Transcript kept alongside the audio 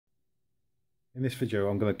In this video,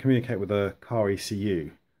 I'm going to communicate with a car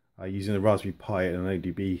ECU using a Raspberry Pi and an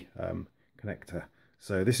OBDII connector.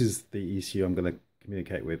 So this is the ECU I'm going to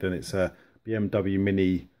communicate with, and it's a BMW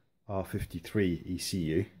Mini R53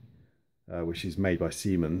 ECU, which is made by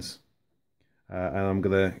Siemens. And I'm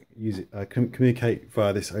going to use it, communicate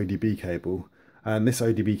via this ODB cable. And this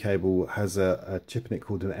ODB cable has a chip in it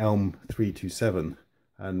called an ELM327,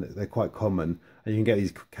 and they're quite common. And you can get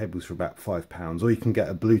these cables for about £5, or you can get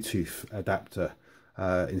a Bluetooth adapter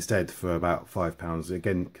instead for about £5,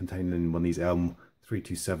 again containing one of these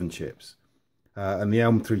ELM327 chips. And the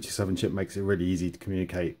ELM327 chip makes it really easy to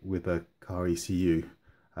communicate with a car ECU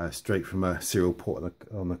straight from a serial port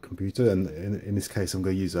on a computer. And in this case, I'm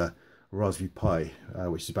going to use a Raspberry Pi,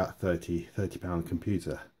 which is about £30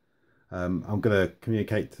 computer. I'm going to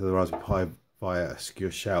communicate to the Raspberry Pi via a secure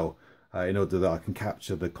shell in order that I can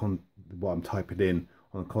capture what I'm typing in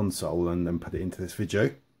on a console and then put it into this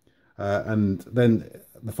video. And then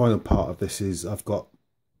the final part of this is I've got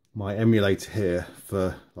my emulator here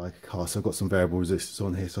for like a car, so I've got some variable resistors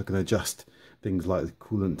on here, so I can adjust things like the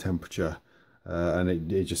coolant temperature, and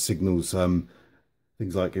it just signals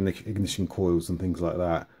things like ignition coils and things like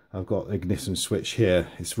that. I've got the ignition switch here.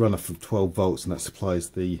 It's run off of 12 volts, and that supplies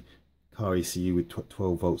the car ECU with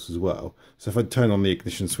 12 volts as well. So if I turn on the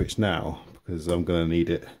ignition switch now, because I'm going to need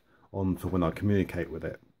it on for when I communicate with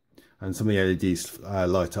it, and some of the LEDs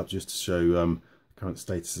light up just to show current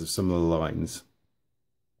status of some of the lines.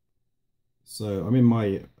 So I'm in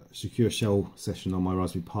my secure shell session on my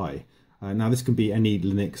Raspberry Pi. Now this can be any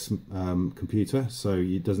Linux computer, so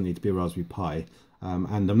it doesn't need to be a Raspberry Pi.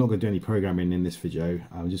 And I'm not going to do any programming in this video.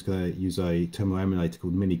 I'm just going to use a terminal emulator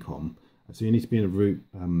called Minicom. So you need to be in a root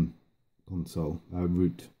console,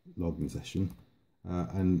 root login session.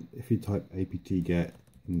 And if you type apt-get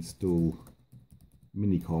install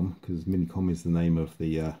Minicom, because Minicom is the name of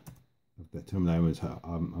the terminal emulator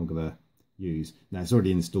I'm going to use. Now it's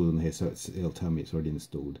already installed on here, so it'll tell me it's already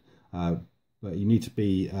installed. But you need to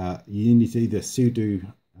be you need to either sudo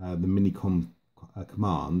the Minicom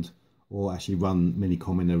command, or actually run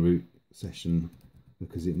Minicom in a root session,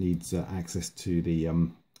 because it needs access to the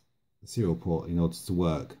serial port in order to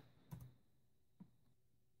work.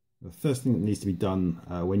 The first thing that needs to be done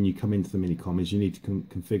when you come into the Minicom is you need to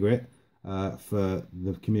configure it for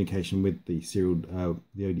the communication with the serial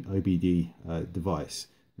the OBDII device.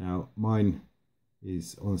 Now mine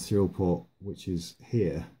is on a serial port which is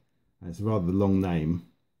here. It's a rather long name,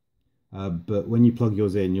 but when you plug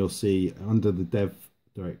yours in, you'll see under the dev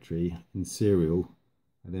directory in serial,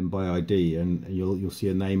 and then by ID, and you'll see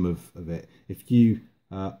a name of it. If you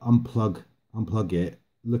unplug it,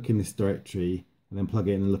 look in this directory, and then plug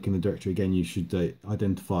it in and look in the directory again, you should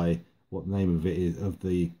identify what the name of it is, of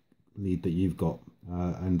the lead that you've got,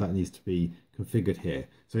 and that needs to be configured here.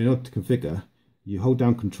 So in order to configure, you hold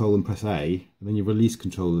down Control and press A, and then you release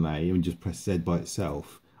Control and A and just press Z by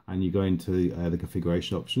itself, and you go into the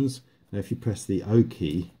configuration options. Now if you press the O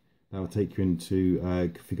key, that will take you into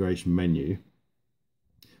configuration menu,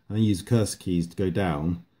 and then use cursor keys to go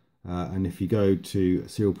down, and if you go to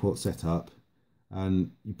serial port setup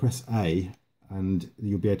and you press A, and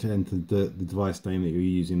you'll be able to enter the device name that you're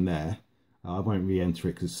using there. I won't re-enter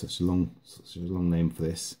it because it's such a long name for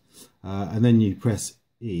this. And then you press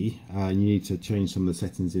E, and you need to change some of the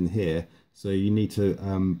settings in here. So you need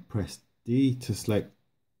to press D to select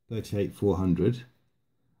 38400,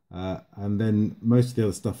 and then most of the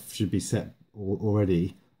other stuff should be set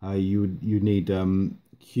already. You need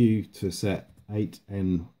Q to set 8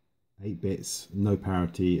 bits, no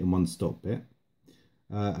parity, and 1 stop bit.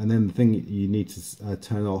 And then the thing you need to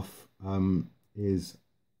turn off is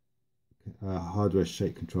hardware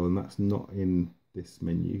shake control, and that's not in this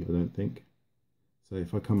menu, I don't think. So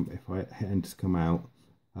if I hit enter to come out,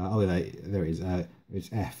 oh there it is. It's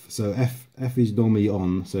F. So F is normally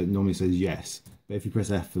on, so it normally says yes. But if you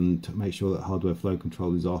press F and to make sure that hardware flow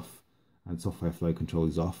control is off and software flow control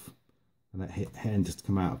is off, and that hit enter to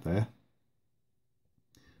come out of there.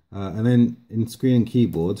 And then in screen and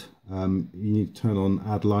keyboard, you need to turn on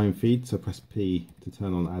add line feed. So press P to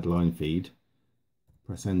turn on add line feed.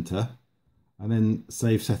 Press enter, and then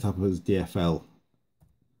save setup as DFL.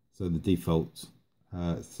 So the default.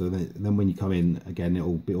 So then when you come in again, it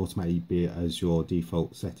will automatically be as your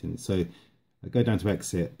default settings. So go down to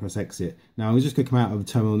exit, press exit. Now I'm just going to come out of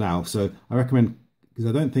the terminal now. So I recommend, because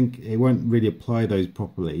I don't think it won't really apply those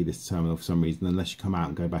properly, this terminal, for some reason, unless you come out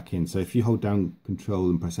and go back in. So if you hold down Control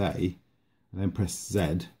and press A, and then press Z,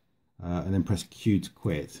 and then press Q to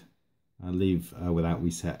quit, and leave without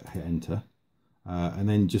reset, hit enter, and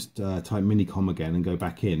then just type Minicom again and go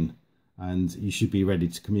back in, and you should be ready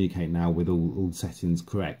to communicate now with all the settings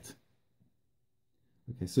correct.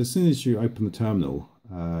 Okay, so as soon as you open the terminal,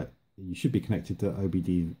 you should be connected to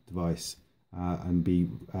OBDII device and be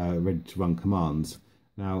ready to run commands.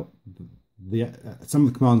 Now, some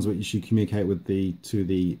of the commands that you should communicate with to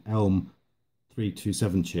the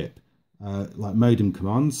ELM327 chip, like modem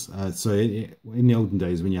commands. So in the olden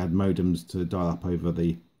days, when you had modems to dial up over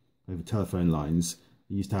telephone lines,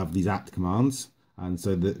 you used to have these AT commands, and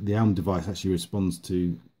so the ELM device actually responds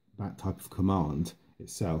to that type of command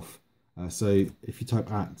itself. So if you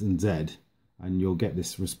type AT and Z, and you'll get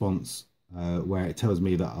this response where it tells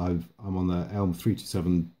me that I'm on the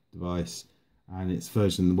ELM327 device, and it's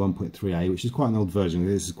version 1.3a, which is quite an old version.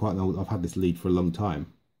 This is quite an old. I've had this lead for a long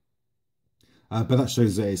time, but that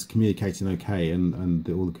shows that it's communicating okay, and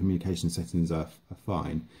all the communication settings are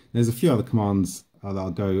fine. There's a few other commands that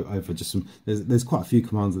I'll go over. Just some. There's quite a few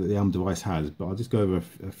commands that the ELM device has, but I'll just go over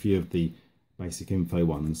a few of the basic info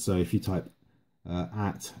ones. So if you type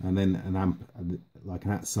at and then an amp, like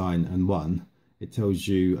an at sign and 1, it tells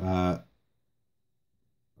you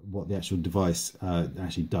what the actual device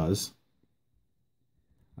actually does.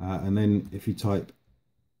 And then if you type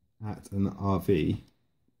at an RV,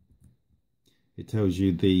 it tells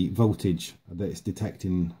you the voltage that it's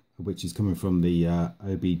detecting, which is coming from the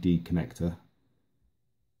OBDII connector.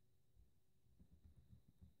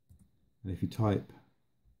 And if you type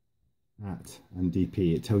at and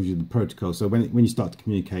DP, it tells you the protocol. So when you start to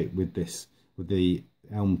communicate with the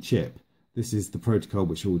ELM chip, this is the protocol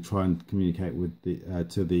which will try and communicate with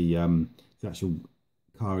to the actual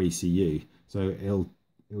car ECU. So it'll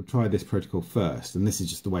try this protocol first, and this is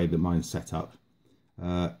just the way that mine's set up.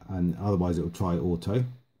 And otherwise it will try auto.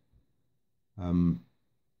 And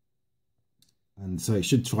so it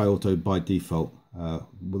should try auto by default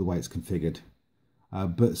with the way it's configured.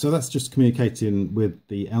 But so that's just communicating with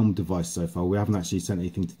the ELM device so far. We haven't actually sent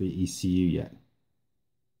anything to the ECU yet.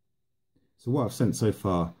 So what I've sent so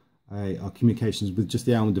far are communications with just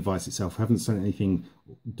the ELM device itself. I haven't sent anything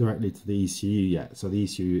directly to the ECU yet, so the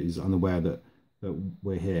ECU is unaware that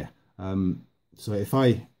we're here. So if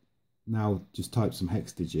I now just type some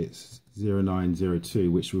hex digits, 0902,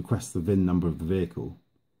 which requests the VIN number of the vehicle,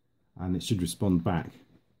 and it should respond back.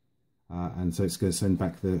 And so it's going to send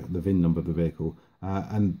back the VIN number of the vehicle.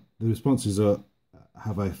 And the responses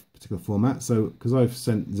have a particular format. So because I've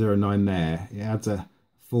sent 09 there, it adds a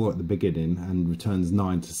 4 at the beginning and returns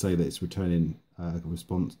 9 to say that it's returning a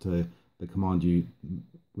response to the command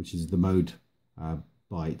which is the mode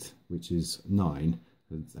byte, which is 9,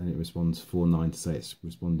 and it responds 49 to say it's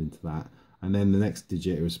responding to that. And then the next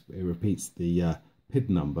digit, it repeats the PID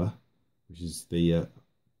number, which is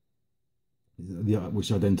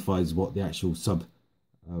which identifies what the actual sub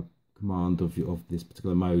command of this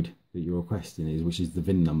particular mode that you're requesting is, which is the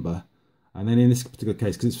VIN number. And then in this particular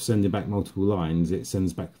case, because it's sending back multiple lines, it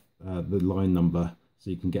sends back the line number so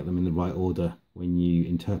you can get them in the right order when you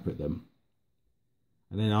interpret them.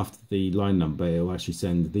 And then after the line number, it will actually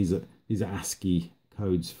send these are ASCII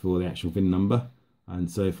codes for the actual VIN number. And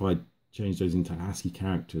so if I change those into ASCII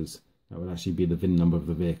characters, that would actually be the VIN number of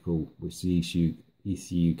the vehicle which the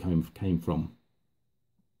ECU came from.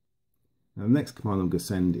 Now the next command I'm going to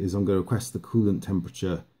send is I'm going to request the coolant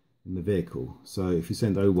temperature in the vehicle. So if you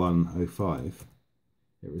send 0105,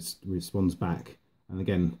 it responds back, and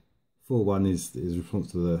again 41 is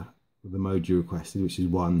response to the mode you requested, which is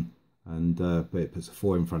 1, and but it puts a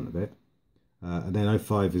 4 in front of it. And then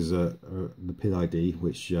 05 is the PID ID,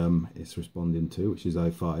 which it's responding to, which is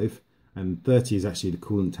 05, and 30 is actually the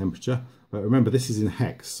coolant temperature. But remember, this is in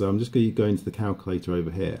hex, so I'm just going to go into the calculator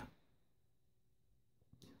over here.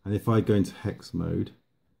 And if I go into hex mode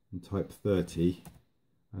and type 30,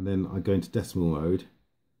 and then I go into decimal mode,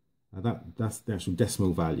 that's the actual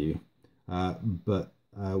decimal value. But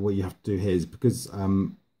what you have to do here is, because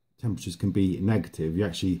temperatures can be negative, you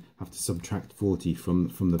actually have to subtract 40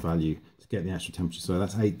 from the value to get the actual temperature. So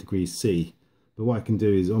that's 8 degrees C. But what I can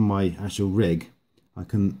do is, on my actual rig, I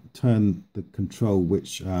can turn the control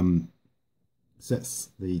which sets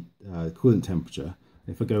the coolant temperature.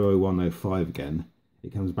 If I go 0105 again,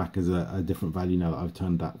 it comes back as a different value now that I've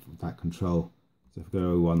turned that control. So if I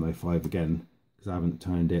go 0105 again, because I haven't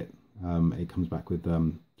turned it, it comes back with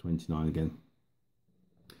 29 again.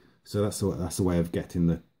 So that's a way of getting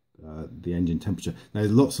the engine temperature. Now,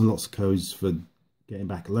 there's lots and lots of codes for getting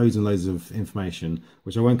back loads and loads of information,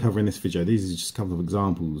 which I won't cover in this video. These are just a couple of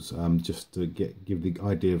examples, just to give the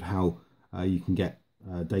idea of how you can get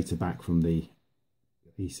data back from the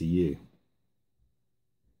ECU.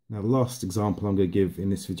 Now, the last example I'm going to give in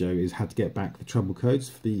this video is how to get back the trouble codes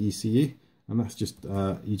for the ECU, and that's just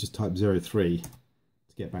you just type 03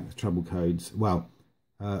 to get back the trouble codes. Well,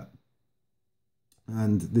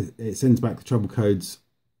 and it sends back the trouble codes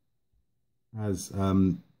as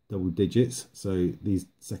double digits. So these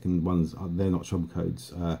second ones they're not trouble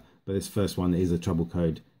codes, but this first one is a trouble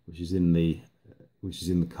code which is in the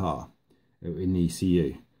car in the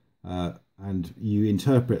ECU, and you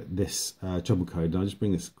interpret this trouble code. And I'll just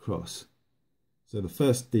bring this across. So the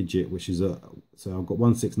first digit, which is so I've got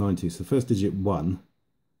 1692. So the first digit 1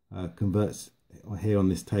 converts here on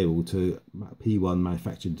this table to P1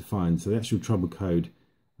 manufactured defined. So the actual trouble code,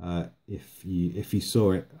 if you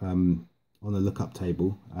saw it on a lookup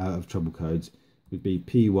table of trouble codes, would be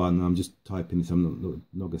P1. I'm just typing this. I'm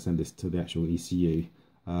not going to send this to the actual ECU.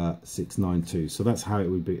 692. So that's how it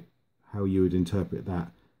would be, how you would interpret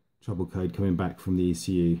that trouble code coming back from the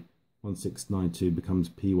ECU. 1692 becomes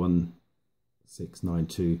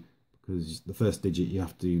P1692 because the first digit you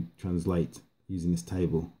have to translate using this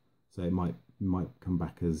table. So it might come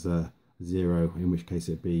back as 0, in which case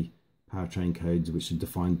it'd be powertrain codes which are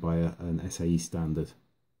defined by an SAE standard.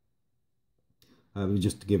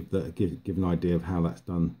 Just to give an idea of how that's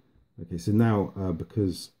done. Okay, so now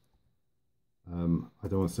because I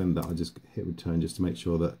don't want to send that, I just hit return just to make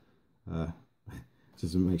sure that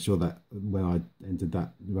when I entered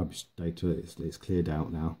that rubbish data, it's cleared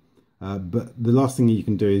out now. But the last thing you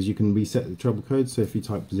can do is you can reset the trouble code. So if you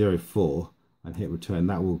type 04 and hit return,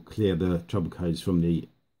 that will clear the trouble codes from the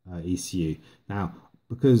ECU. Now,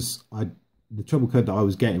 because the trouble code that I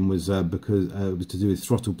was getting was because it was to do with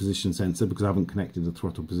throttle position sensor, because I haven't connected the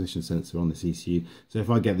throttle position sensor on this ECU. So if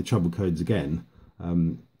I get the trouble codes again,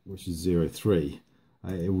 which is 03,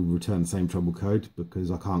 it will return the same trouble code, because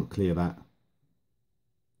I can't clear that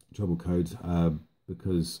trouble code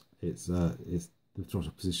because it's the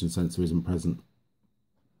throttle position sensor isn't present.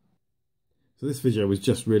 So this video was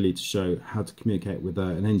just really to show how to communicate with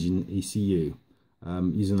an engine ECU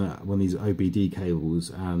using one of these OBDII cables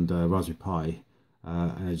and Raspberry Pi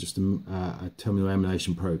and just a terminal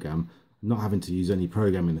emulation program, not having to use any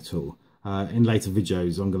programming at all. In later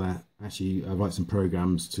videos I'm going to actually write some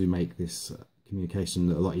programs to make this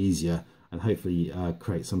communication a lot easier, and hopefully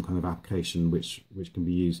create some kind of application which can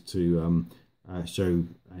be used to show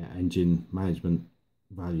engine management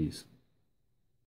values.